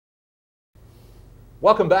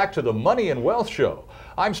Welcome back to the Money and Wealth Show.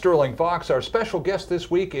 I'm Sterling Fox. Our special guest this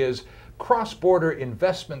week is cross-border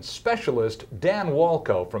investment specialist Dan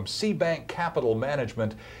Walkow from Sebank Capital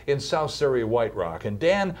Management in South Surrey, White Rock. And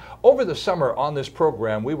Dan, over the summer on this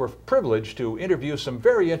program, we were privileged to interview some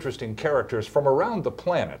very interesting characters from around the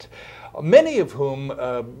planet, many of whom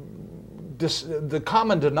the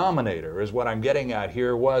common denominator is what I'm getting at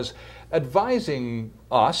here was advising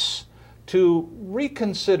us to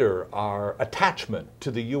reconsider our attachment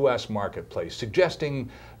to the U.S. marketplace, suggesting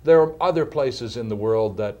there are other places in the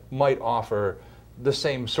world that might offer the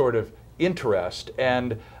same sort of interest.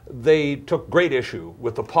 And they took great issue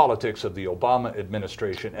with the politics of the Obama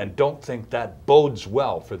administration and don't think that bodes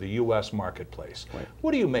well for the U.S. marketplace. Right.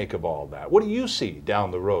 What do you make of all that? What do you see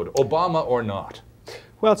down the road, Obama or not?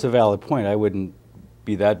 Well, it's a valid point. I wouldn't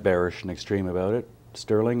be that bearish and extreme about it,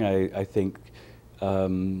 Sterling. I think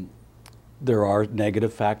there are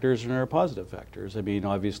negative factors and there are positive factors. I mean,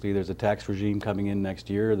 obviously there's a tax regime coming in next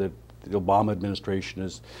year that the Obama administration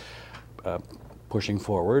is pushing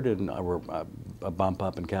forward, and a bump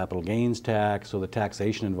up in capital gains tax, so the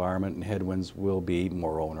taxation environment and headwinds will be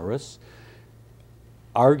more onerous.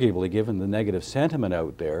 Arguably, given the negative sentiment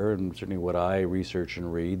out there, and certainly what I research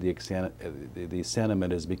and read, the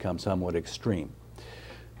sentiment has become somewhat extreme.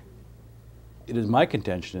 It is my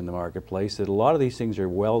contention in the marketplace that a lot of these things are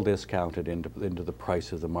well discounted into the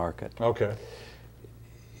price of the market. Okay.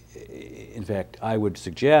 In fact, I would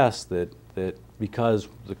suggest that because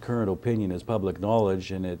the current opinion is public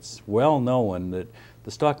knowledge and it's well known that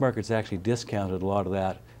the stock market's actually discounted a lot of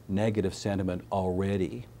that negative sentiment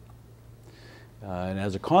already. And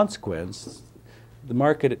as a consequence, the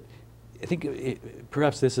market, I think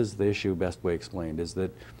perhaps this is the issue best way explained, is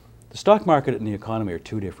that the stock market and the economy are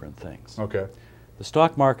two different things. Okay. The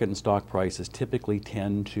stock market and stock prices typically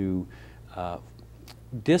tend to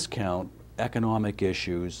discount economic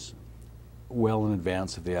issues well in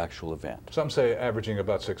advance of the actual event. Some say averaging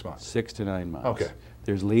about 6 months. 6 to 9 months. Okay.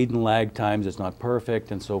 There's lead and lag times, it's not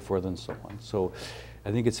perfect, and so forth and so on. So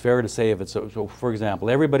I think it's fair to say if it's, so for example,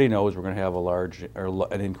 everybody knows we're going to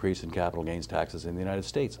have an increase in capital gains taxes in the United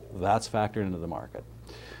States. That's factored into the market.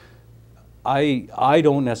 I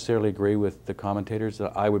don't necessarily agree with the commentators.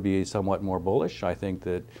 I would be somewhat more bullish. I think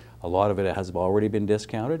that a lot of it has already been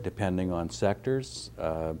discounted depending on sectors.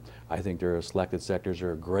 I think there are selected sectors that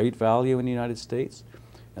are great value in the United States,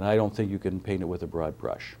 and I don't think you can paint it with a broad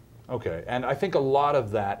brush. Okay, and I think a lot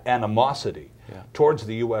of that animosity towards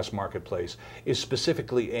the U.S. marketplace is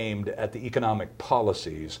specifically aimed at the economic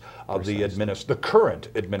policies of the current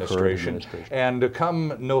administration. And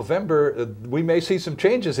come November, we may see some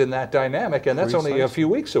changes in that dynamic, and that's only a few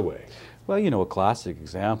weeks away. Well, you know, a classic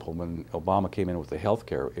example, when Obama came in with the health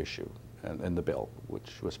care issue and the bill,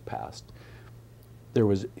 which was passed, there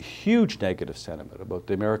was huge negative sentiment about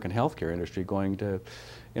the American healthcare industry going to,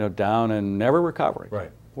 down and never recovering.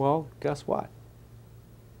 Right. Well, guess what?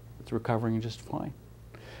 It's recovering just fine.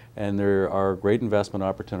 And there are great investment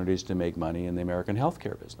opportunities to make money in the American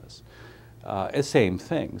healthcare business. Same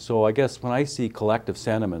thing. So I guess when I see collective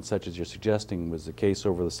sentiment, such as you're suggesting was the case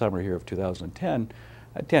over the summer here of 2010,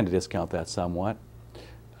 I tend to discount that somewhat.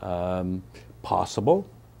 Possible.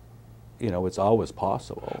 It's always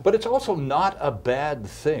possible. But it's also not a bad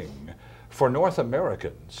thing for North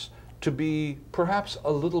Americans to be perhaps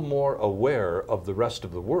a little more aware of the rest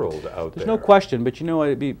of the world out there. There's no question, but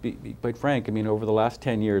to be quite frank, I mean, over the last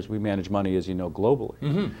 10 years, we manage money, as you know,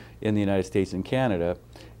 globally in the United States and Canada.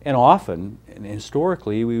 And often, and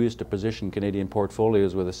historically, we used to position Canadian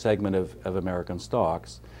portfolios with a segment of American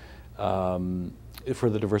stocks for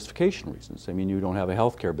the diversification reasons. I mean, you don't have a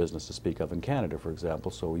healthcare business to speak of in Canada, for example,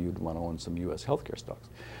 so you'd want to own some U.S. healthcare stocks.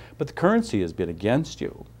 But the currency has been against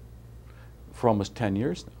you for almost 10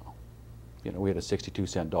 years now. We had a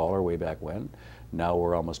 62-cent dollar way back when. Now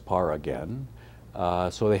we're almost par again.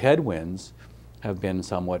 So the headwinds have been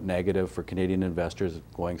somewhat negative for Canadian investors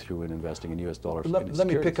going through and investing in U.S. dollars. Let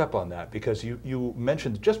me pick up on that, because you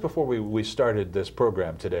mentioned just before we started this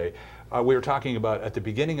program today, we were talking about at the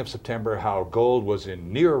beginning of September how gold was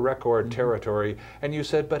in near record territory, and you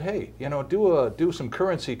said, but hey, do some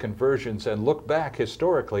currency conversions and look back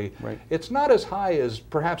historically. Right. It's not as high as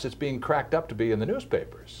perhaps it's being cracked up to be in the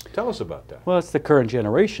newspapers. Tell us about that. Well, it's the current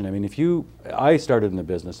generation. I mean, I started in the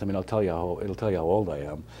business. I mean, it'll tell you how old I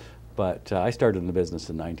am. But I started in the business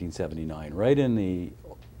in 1979, right in the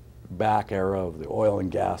back era of the oil and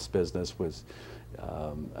gas business was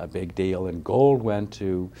a big deal, and gold went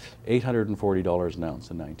to $840 an ounce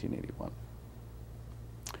in 1981.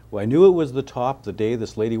 Well, I knew it was the top the day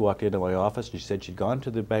this lady walked into my office and she said she'd gone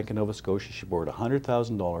to the Bank of Nova Scotia, she borrowed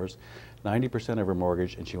 $100,000, 90% of her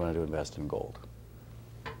mortgage, and she wanted to invest in gold.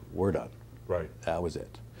 we're done. Right. That was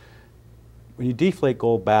it. When you deflate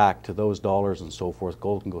gold back to those dollars and so forth,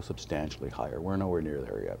 gold can go substantially higher. We're nowhere near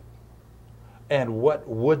there yet. And what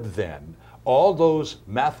would then, all those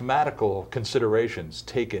mathematical considerations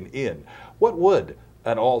taken in, what would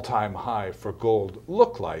an all-time high for gold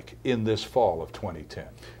look like in this fall of 2010?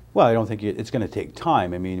 Well, I don't think it's going to take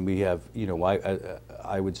time. I mean, we have, you know,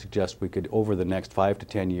 I would suggest we could, over the next 5 to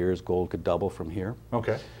 10 years, gold could double from here.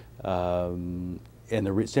 Okay. And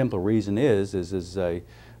the simple reason is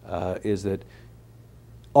that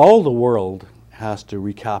all the world has to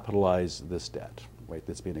recapitalize this debt, right,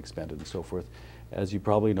 that's being expended and so forth. As you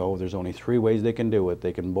probably know, there's only 3 ways they can do it.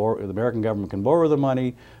 They can borrow, the American government can borrow the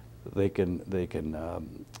money, they can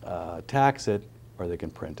tax it, or they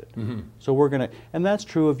can print it. Mm-hmm. So we're going to, and that's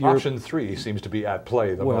true of Europe. Option 3 seems to be at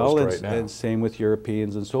play the most right now. And same with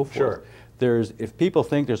Europeans and so forth. Sure. If people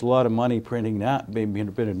think there's a lot of money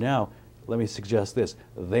being printed now, let me suggest this: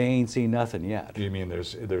 they ain't seen nothing yet. Do you mean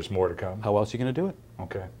there's more to come? How else are you going to do it?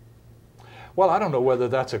 Okay. Well, I don't know whether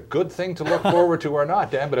that's a good thing to look forward to or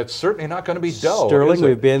not, Dan, but it's certainly not going to be dull. Sterling,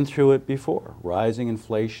 we've been through it before. Rising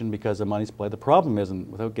inflation because of money supply. The problem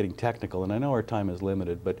isn't, without getting technical, and I know our time is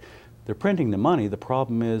limited, but they're printing the money. The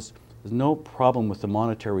problem is, there's no problem with the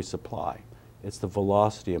monetary supply. It's the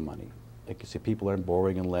velocity of money. Like you see, people aren't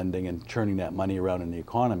borrowing and lending and churning that money around in the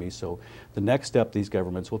economy. So the next step these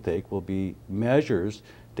governments will take will be measures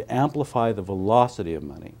to amplify the velocity of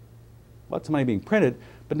money. Lots of money being printed,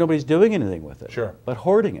 but nobody's doing anything with it. Sure. But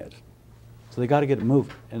hoarding it. So they got to get it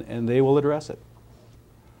moved, and they will address it.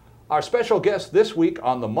 Our special guest this week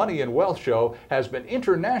on the Money and Wealth Show has been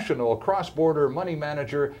international cross-border money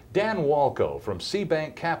manager Dan Walkow from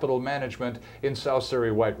Sebank Capital Management in South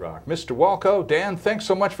Surrey, White Rock. Mr. Walkow, Dan, thanks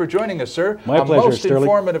so much for joining us, sir. My pleasure, A most Sterling.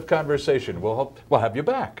 informative conversation. We'll have you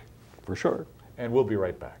back. For sure. And we'll be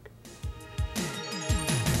right back.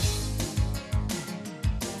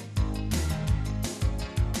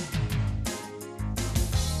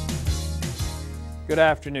 Good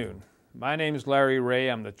afternoon. My name is Larry Ray.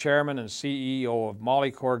 I'm the chairman and CEO of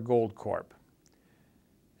Molycorp Gold Corp.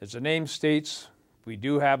 As the name states, we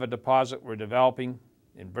do have a deposit we're developing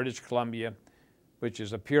in British Columbia, which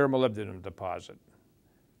is a pure molybdenum deposit.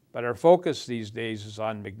 But our focus these days is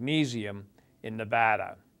on magnesium in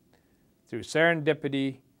Nevada. Through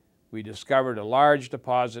serendipity, we discovered a large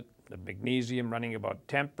deposit of magnesium running about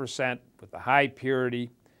 10% with a high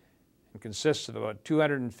purity and consists of about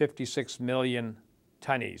 256 million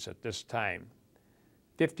tonnes at this time,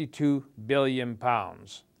 52 billion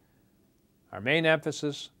pounds. Our main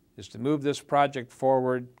emphasis is to move this project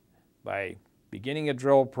forward by beginning a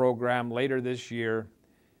drill program later this year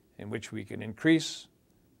in which we can increase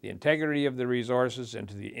the integrity of the resources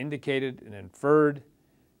into the indicated and inferred,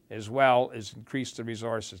 as well as increase the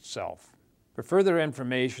resource itself. For further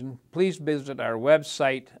information, please visit our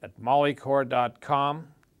website at molycorp.com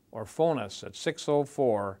or phone us at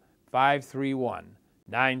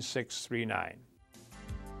 604-531-9639.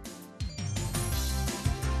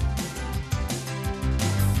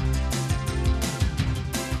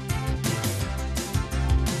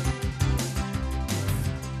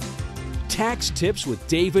 Tax Tips with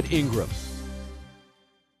David Ingram.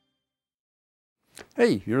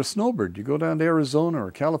 Hey, you're a snowbird. You go down to Arizona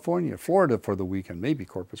or California, Florida for the weekend, maybe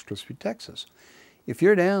Corpus Christi, Texas. If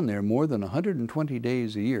you're down there more than 120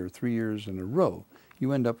 days a year, 3 years in a row,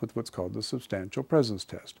 you end up with what's called the substantial presence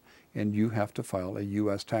test. And you have to file a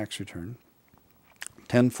U.S. tax return,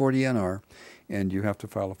 1040 NR, and you have to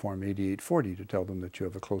file a Form 8840 to tell them that you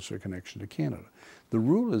have a closer connection to Canada. The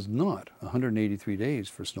rule is not 183 days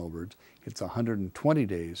for snowbirds, it's 120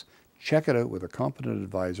 days. Check it out with a competent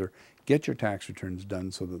advisor. Get your tax returns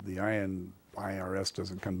done so that the IRS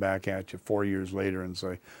doesn't come back at you 4 years later and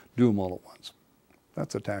say, do them all at once.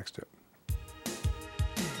 That's a tax tip.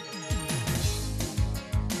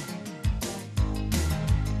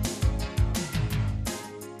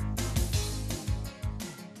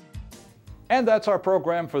 And that's our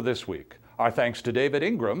program for this week. Our thanks to David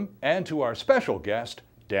Ingram and to our special guest,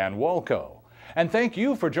 Dan Walkow. And thank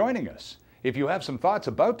you for joining us. If you have some thoughts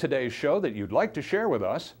about today's show that you'd like to share with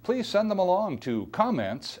us, please send them along to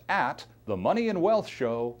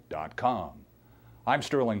comments@themoneyandwealthshow.com. I'm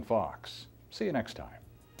Sterling Fox. See you next time.